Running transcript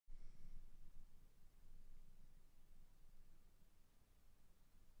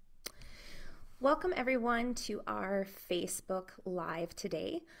Welcome everyone to our Facebook Live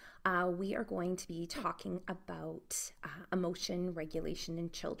today. We are going to be talking about emotion regulation in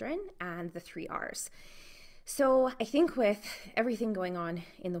children and the 3 R's. So I think with everything going on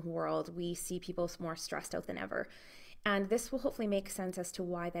in the world, we see people more stressed out than ever. And this will hopefully make sense as to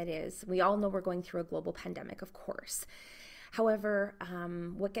why that is. We all know we're going through a global pandemic, of course. However,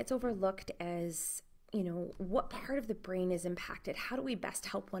 what gets overlooked is what part of the brain is impacted? How do we best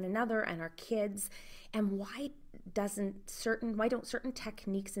help one another and our kids? And why don't certain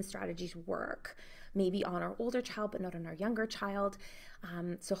techniques and strategies work? Maybe on our older child, but not on our younger child.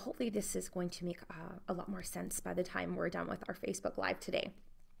 So hopefully this is going to make a lot more sense by the time we're done with our Facebook Live today.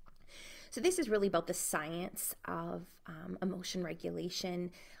 So this is really about the science of emotion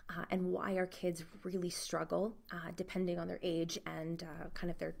regulation and why our kids really struggle depending on their age and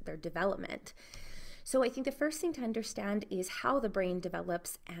kind of their development. So I think the first thing to understand is how the brain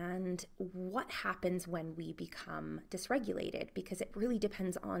develops and what happens when we become dysregulated, because it really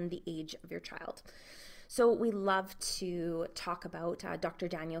depends on the age of your child. So we love to talk about Dr.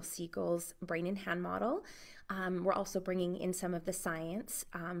 Daniel Siegel's brain and hand model. We're also bringing in some of the science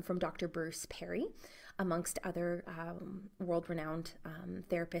from Dr. Bruce Perry, amongst other world-renowned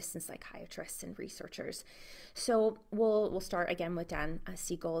therapists and psychiatrists and researchers. So we'll start again with Dan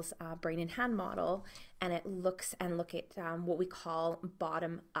Siegel's brain and hand model, and it look at what we call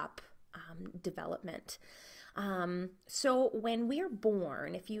bottom-up development. So when we are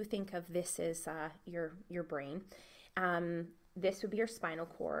born, if you think of this as your brain, this would be your spinal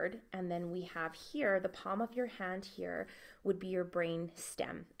cord, and then we have here, the palm of your hand here would be your brain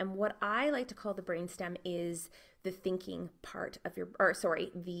stem. And what I like to call the brain stem is the thinking part of the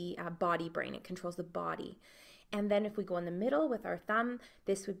body brain. It controls the body. And then if we go in the middle with our thumb,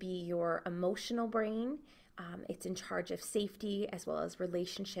 this would be your emotional brain. It's in charge of safety as well as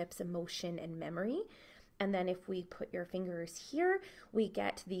relationships, emotion, and memory. And then if we put your fingers here, we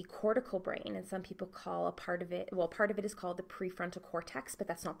get the cortical brain, and some people call part of it is called the prefrontal cortex, but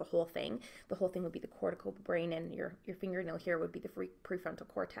that's not the whole thing. The whole thing would be the cortical brain, and your fingernail here would be the prefrontal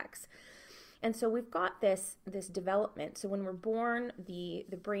cortex. And so we've got this development. So when we're born, the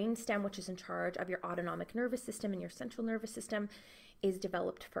brain stem, which is in charge of your autonomic nervous system and your central nervous system, is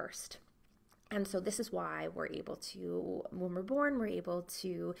developed first. And so this is why we're able to, when we're born, we're able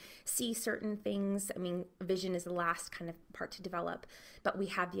to see certain things. I mean, vision is the last kind of part to develop, but we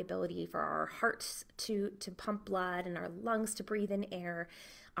have the ability for our hearts to pump blood and our lungs to breathe in air.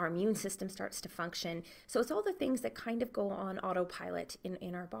 Our immune system starts to function. So it's all the things that kind of go on autopilot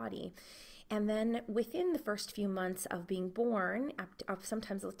in our body. And then within the first few months of being born,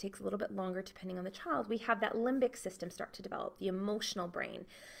 sometimes it takes a little bit longer depending on the child, we have that limbic system start to develop, the emotional brain.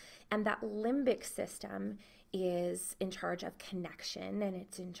 And that limbic system is in charge of connection, and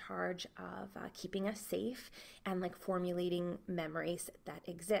it's in charge of keeping us safe and like formulating memories that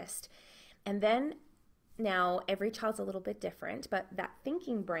exist. And then now every child's a little bit different, but that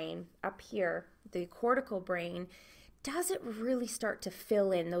thinking brain up here, the cortical brain, doesn't really start to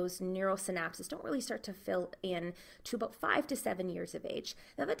fill in. Those neural synapses don't really start to fill in to about 5 to 7 years of age.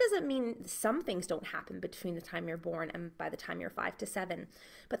 Now that doesn't mean some things don't happen between the time you're born and by the time you're 5 to 7,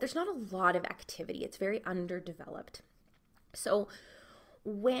 but there's not a lot of activity. It's very underdeveloped. So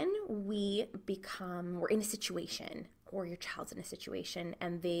when we're in a situation, or your child's in a situation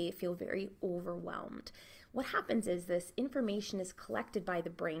and they feel very overwhelmed, what happens is this information is collected by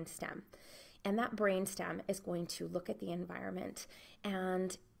the brain stem. And that brain stem is going to look at the environment,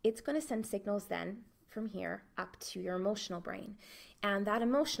 and it's going to send signals then from here up to your emotional brain. And that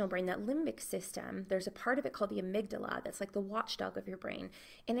emotional brain, that limbic system, there's a part of it called the amygdala that's like the watchdog of your brain.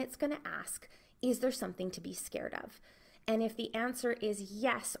 And it's going to ask, is there something to be scared of? And if the answer is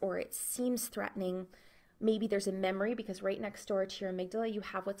yes, or it seems threatening, maybe there's a memory, because right next door to your amygdala, you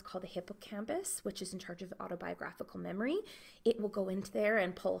have what's called the hippocampus, which is in charge of autobiographical memory. It will go into there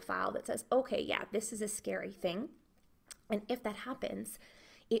and pull a file that says, okay, yeah, this is a scary thing. And if that happens,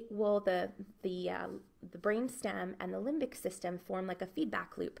 it will, the brain stem and the limbic system form like a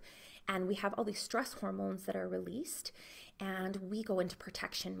feedback loop. And we have all these stress hormones that are released, and we go into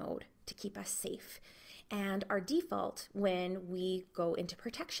protection mode to keep us safe. And our default when we go into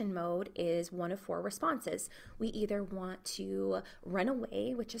protection mode is one of 4 responses. We either want to run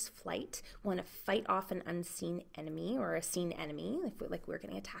away, which is flight, want to fight off an unseen enemy or a seen enemy, if we're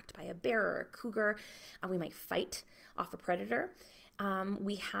getting attacked by a bear or a cougar, we might fight off a predator.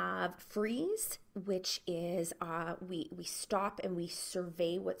 We have freeze, which is we stop and we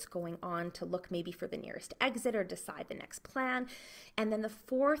survey what's going on to look maybe for the nearest exit or decide the next plan. And then the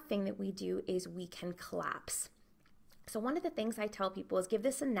 4th thing that we do is we can collapse. So one of the things I tell people is give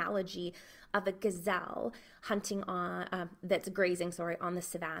this analogy of a gazelle hunting on that's grazing, on the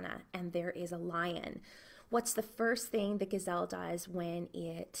savannah, and there is a lion. What's the first thing the gazelle does when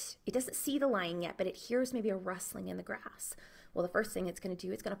it doesn't see the lion yet, but it hears maybe a rustling in the grass? Well, the first thing it's going to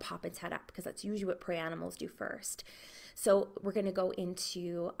do is going to pop its head up, because that's usually what prey animals do first. So we're going to go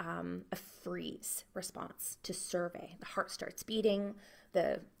into a freeze response to survey. The heart starts beating,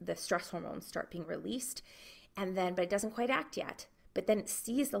 the stress hormones start being released, and then, but it doesn't quite act yet. But then it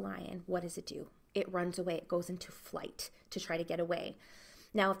sees the lion. What does it do? It runs away. It goes into flight to try to get away.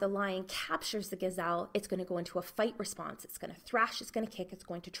 Now, if the lion captures the gazelle, it's going to go into a fight response. It's going to thrash, it's going to kick, it's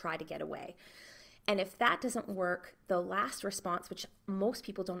going to try to get away. And if that doesn't work, the last response, which most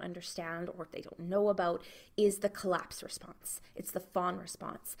people don't understand or they don't know about, is the collapse response. It's the fawn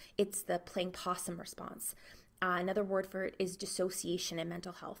response. It's the playing possum response. Another word for it is dissociation in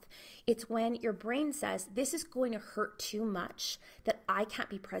mental health. It's when your brain says, this is going to hurt too much that I can't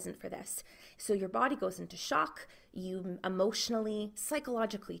be present for this. So your body goes into shock. You emotionally,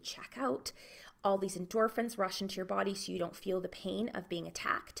 psychologically check out. All these endorphins rush into your body so you don't feel the pain of being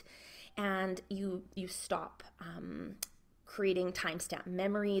attacked. And you stop creating timestamp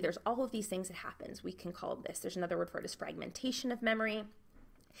memory. There's all of these things that happens. We can call this, there's another word for it, is fragmentation of memory.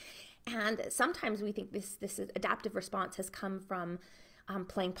 And sometimes we think this adaptive response has come from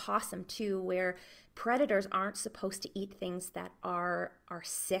playing possum too, where predators aren't supposed to eat things that are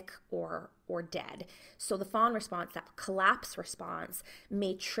sick or dead. So the fawn response, that collapse response,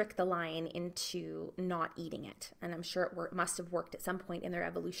 may trick the lion into not eating it. And I'm sure it must have worked at some point in their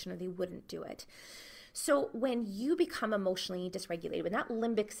evolution, or they wouldn't do it. So when you become emotionally dysregulated, when that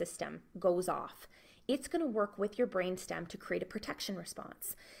limbic system goes off, it's going to work with your brainstem to create a protection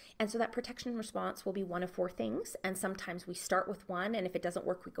response. And so that protection response will be one of four things. And sometimes we start with one, and if it doesn't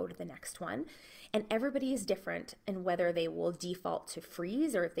work, we go to the next one. And everybody is different in whether they will default to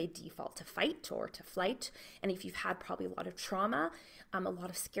freeze, or if they default to fight or to flight. And if you've had probably a lot of trauma, a lot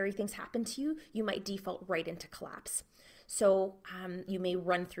of scary things happen to you, you might default right into collapse. So you may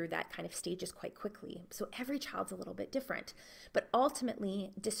run through that kind of stages quite quickly. So every child's a little bit different. But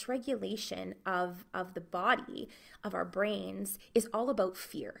ultimately, dysregulation of the body, of our brains, is all about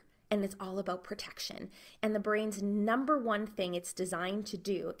fear. And it's all about protection. And the brain's number one thing it's designed to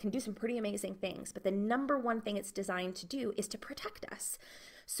do, it can do some pretty amazing things, but the number one thing it's designed to do is to protect us.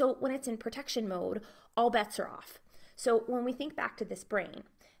 So when it's in protection mode, all bets are off. So when we think back to this brain,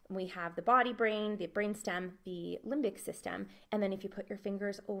 we have the body brain, the brainstem, the limbic system, and then if you put your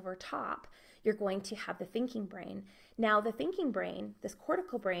fingers over top, you're going to have the thinking brain. Now, the thinking brain, this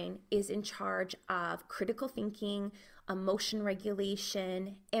cortical brain, is in charge of critical thinking, emotion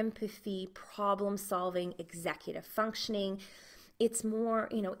regulation, empathy, problem solving, executive functioning. It's more,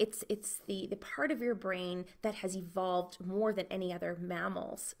 it's the part of your brain that has evolved more than any other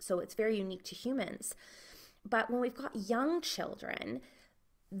mammals. So it's very unique to humans. But when we've got young children,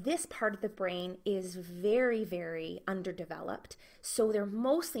 this part of the brain is very, very underdeveloped. So they're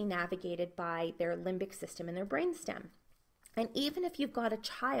mostly navigated by their limbic system and their brainstem. And even if you've got a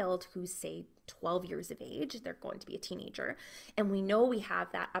child who's, say, 12 years of age, they're going to be a teenager, and we know we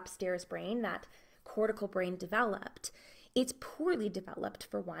have that upstairs brain, that cortical brain developed, it's poorly developed,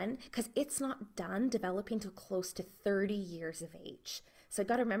 for one, because it's not done developing till close to 30 years of age. So I've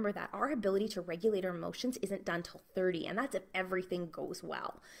got to remember that our ability to regulate our emotions isn't done till 30, and that's if everything goes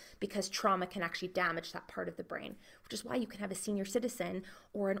well, because trauma can actually damage that part of the brain, which is why you can have a senior citizen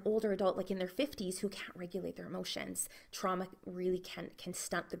or an older adult like in their 50s who can't regulate their emotions. Trauma really can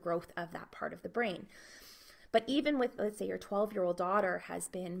stunt the growth of that part of the brain. But even with, let's say, your 12-year-old daughter has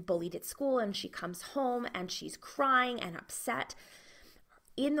been bullied at school and she comes home and she's crying and upset,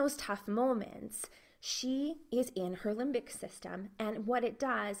 in those tough moments, she is in her limbic system, and what it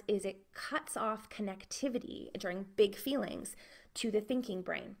does is it cuts off connectivity during big feelings to the thinking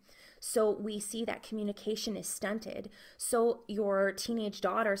brain. So we see that communication is stunted. So your teenage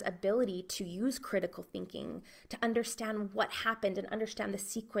daughter's ability to use critical thinking, to understand what happened and understand the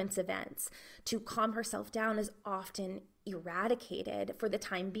sequence events, to calm herself down, is often eradicated for the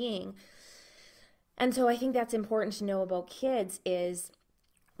time being. And so I think that's important to know about kids is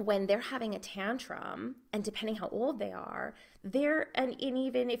when they're having a tantrum, and depending how old they are, and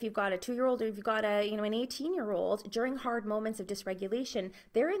even if you've got a 2-year-old or if you've got an 18-year-old, during hard moments of dysregulation,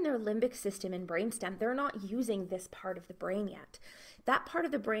 they're in their limbic system and brainstem. They're not using this part of the brain yet. That part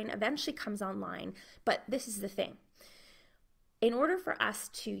of the brain eventually comes online, but this is the thing. In order for us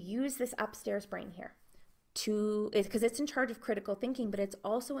to use this upstairs brain here, because it's in charge of critical thinking, but it's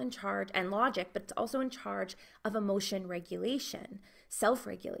also in charge, and logic, but it's also in charge of emotion regulation,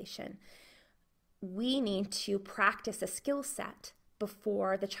 self-regulation. we need to practice a skill set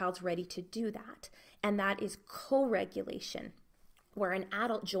before the child's ready to do that. And that is co-regulation, where an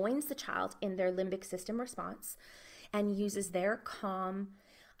adult joins the child in their limbic system response and uses their calm,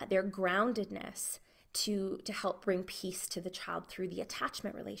 their groundedness to help bring peace to the child through the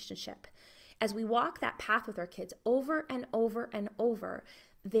attachment relationship. As we walk that path with our kids over and over and over,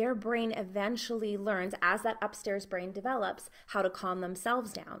 their brain eventually learns, as that upstairs brain develops, how to calm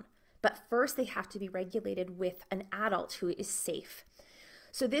themselves down. But first they have to be regulated with an adult who is safe.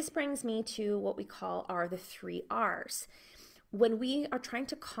 So this brings me to what we call the 3 R's. When we are trying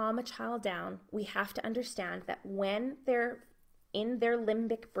to calm a child down, we have to understand that when they're in their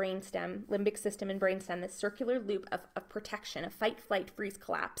limbic system and brainstem, this circular loop of protection, of fight, flight, freeze,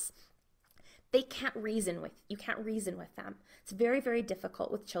 collapse, you can't reason with them. It's very, very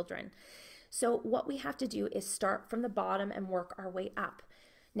difficult with children. So what we have to do is start from the bottom and work our way up.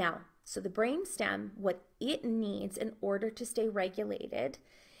 Now, so the brainstem, what it needs in order to stay regulated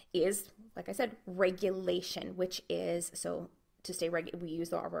is, like I said, regulation, which is, so to stay we use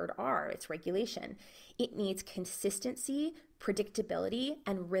the word R, it's regulation. It needs consistency, predictability,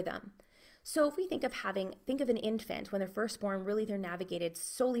 and rhythm. So if we think of an infant when they're first born, really they're navigated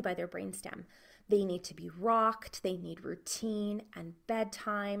solely by their brainstem. They need to be rocked, they need routine and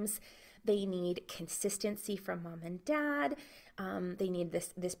bedtimes, they need consistency from mom and dad, they need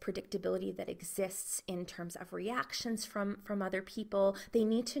this predictability that exists in terms of reactions from other people. They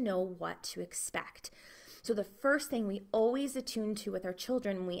need to know what to expect. So the first thing we always attune to with our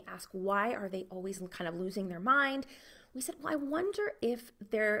children, we ask, why are they always kind of losing their mind? We said, well, I wonder if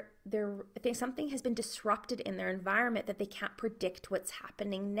something has been disrupted in their environment that they can't predict what's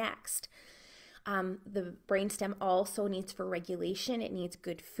happening next. The brainstem also needs for regulation. It needs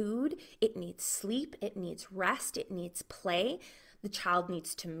good food. It needs sleep. It needs rest. It needs play. The child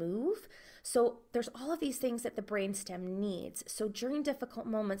needs to move. So there's all of these things that the brainstem needs. So during difficult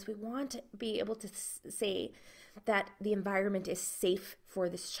moments, we want to be able to say that the environment is safe for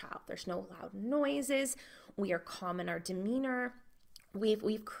this child. There's no loud noises. We are calm in our demeanor.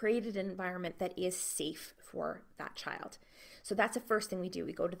 We've created an environment that is safe for that child. So that's the first thing we do.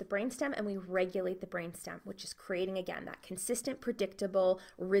 We go to the brainstem and we regulate the brainstem, which is creating, again, that consistent, predictable,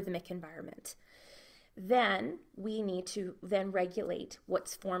 rhythmic environment. Then we need to regulate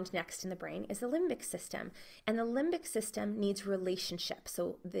what's formed next in the brain is the limbic system. And the limbic system needs relationship.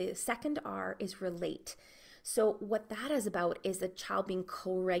 So the second R is relate. So what that is about is the child being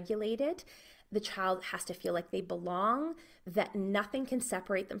co-regulated. The child has to feel like they belong, that nothing can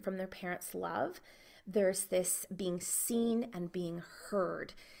separate them from their parents' love. There's this being seen and being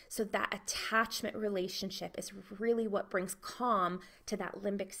heard. So that attachment relationship is really what brings calm to that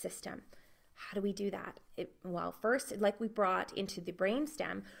limbic system. How do we do that? Well, first, like we brought into the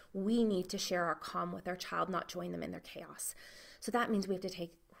brainstem, we need to share our calm with our child, not join them in their chaos. So that means we have to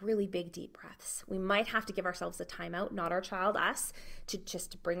take really big, deep breaths. We might have to give ourselves a timeout, not our child, us, to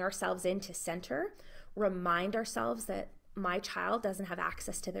just bring ourselves into center, remind ourselves that my child doesn't have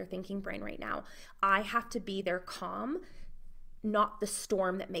access to their thinking brain right now. I have to be their calm, not the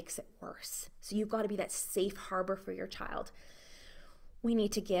storm that makes it worse. So you've got to be that safe harbor for your child. We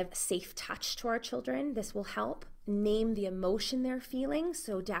need to give safe touch to our children. This will help. Name the emotion they're feeling.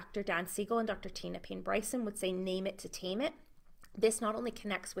 So Dr. Dan Siegel and Dr. Tina Payne Bryson would say, name it to tame it. This not only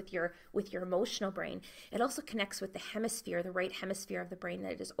connects with your emotional brain, it also connects with the hemisphere, the right hemisphere of the brain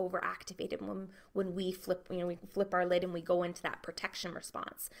that is overactivated when we flip our lid and we go into that protection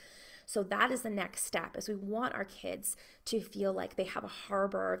response. So that is the next step, is we want our kids to feel like they have a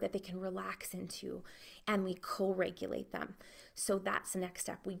harbor that they can relax into, and we co-regulate them. So that's the next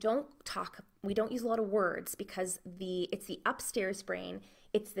step. We don't use a lot of words because it's the upstairs brain,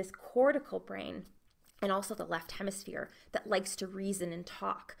 it's this cortical brain, and also the left hemisphere that likes to reason and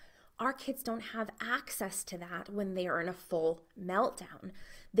talk. Our kids don't have access to that when they are in a full meltdown.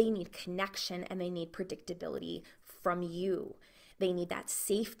 They need connection and they need predictability from you. They need that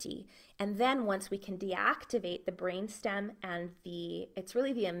safety. And then once we can deactivate the brainstem and it's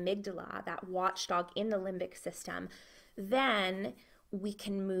really the amygdala, that watchdog in the limbic system, then we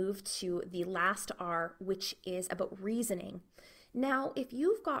can move to the last R, which is about reasoning. Now, if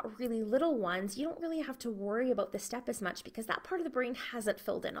you've got really little ones, you don't really have to worry about this step as much because that part of the brain hasn't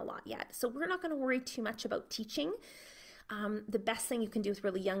filled in a lot yet. So we're not going to worry too much about teaching. The best thing you can do with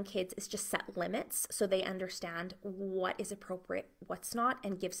really young kids is just set limits so they understand what is appropriate, what's not,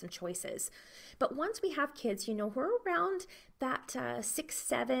 and give some choices. But once we have kids, who are around that 6,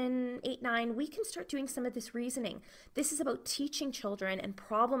 7, 8, 9, we can start doing some of this reasoning. This is about teaching children and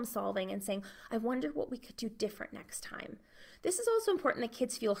problem solving and saying, I wonder what we could do different next time. This is also important that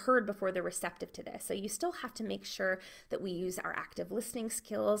kids feel heard before they're receptive to this. So you still have to make sure that we use our active listening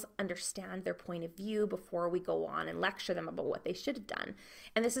skills, understand their point of view before we go on and lecture them about what they should have done.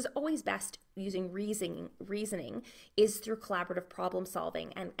 And this is always best using reasoning is through collaborative problem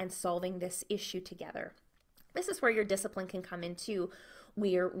solving and solving this issue together. This is where your discipline can come in too,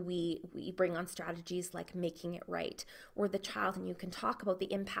 where we bring on strategies like making it right, where the child and you can talk about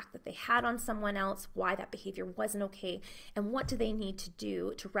the impact that they had on someone else, why that behavior wasn't okay, and what do they need to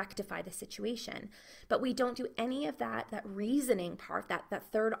do to rectify the situation. But we don't do any of that reasoning part,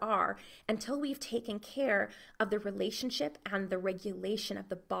 that third R, until we've taken care of the relationship and the regulation of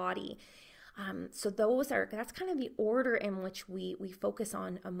the body. So that's kind of the order in which we focus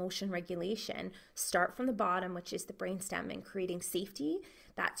on emotion regulation. Start from the bottom, which is the brainstem and creating safety.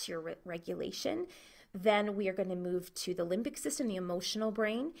 That's your regulation. Then we are going to move to the limbic system, the emotional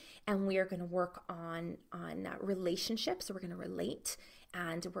brain, and we are going to work on relationships. So we're going to relate,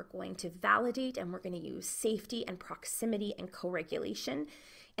 and we're going to validate, and we're going to use safety and proximity and co-regulation.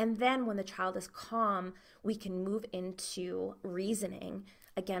 And then when the child is calm, we can move into reasoning.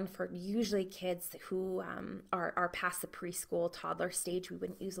 Again, for usually kids who are past the preschool, toddler stage, we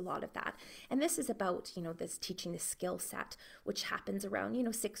wouldn't use a lot of that. And this is about, this teaching the skill set, which happens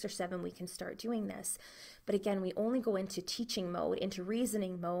around, 6 or 7, we can start doing this. But again, we only go into teaching mode, into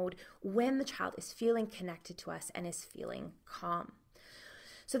reasoning mode, when the child is feeling connected to us and is feeling calm.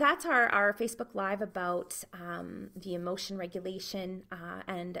 So that's our Facebook Live about the emotion regulation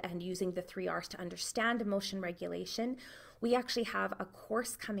and using the 3 R's to understand emotion regulation. We actually have a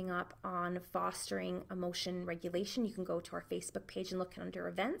course coming up on fostering emotion regulation. You can go to our Facebook page and look under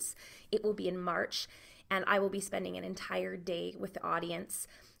events. It will be in March, and I will be spending an entire day with the audience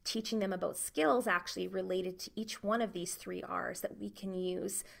teaching them about skills actually related to each one of these 3 R's that we can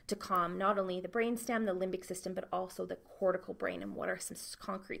use to calm not only the brainstem, the limbic system, but also the cortical brain, and what are some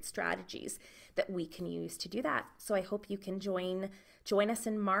concrete strategies that we can use to do that. So I hope you can join us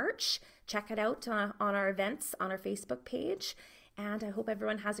in March. Check it out on our events on our Facebook page, and I hope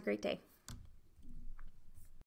everyone has a great day.